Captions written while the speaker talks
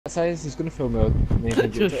size, he's gonna film out.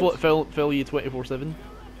 Just fill you 24/7.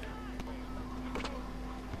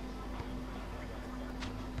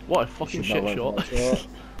 What a fucking shit shot.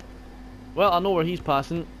 Well, I know where he's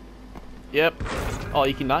passing. Yep. Oh,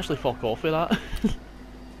 you can actually fuck off with that.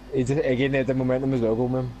 He just, again, had the momentum as well,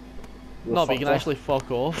 Goldman. No, but you can actually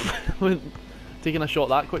fuck off when taking a shot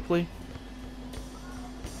that quickly.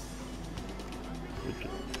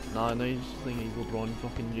 Nah, he's thinking he's LeBron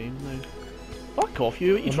fucking James now. Fuck off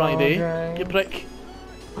you, what you trying to do? You prick.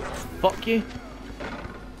 Fuck you.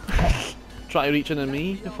 Try to reach into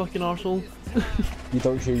me, you fucking arsehole. You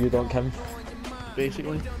don't shoot, you don't Kim.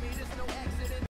 Basically.